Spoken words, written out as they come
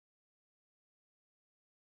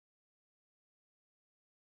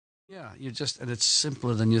Yeah, and it's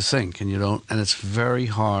simpler than you think, and you don't, and it's very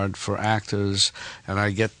hard for actors, and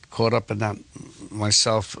I get caught up in that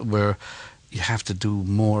myself, where you have to do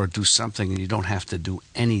more, do something, and you don't have to do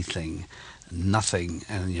anything, nothing,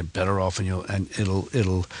 and you're better off, and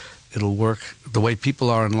it'll work the way people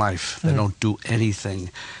are in life. They don't do anything.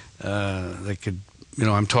 They could,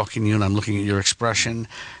 I'm talking to you and I'm looking at your expression,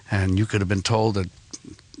 and you could have been told that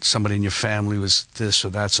somebody in your family was this or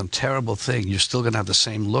that, some terrible thing. You're still going to have the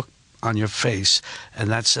same look on your face, and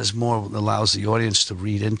that says more, allows the audience to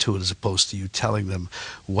read into it, as opposed to you telling them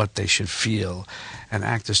what they should feel. And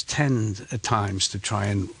actors tend at times to try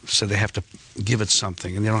and say they have to give it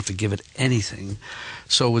something, and they don't have to give it anything.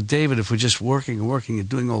 So with David, if we're just working and working and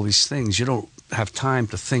doing all these things, you don't have time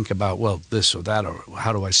to think about, well, this or that, or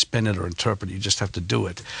how do I spin it or interpret it. You just have to do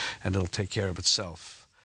it, and it'll take care of itself.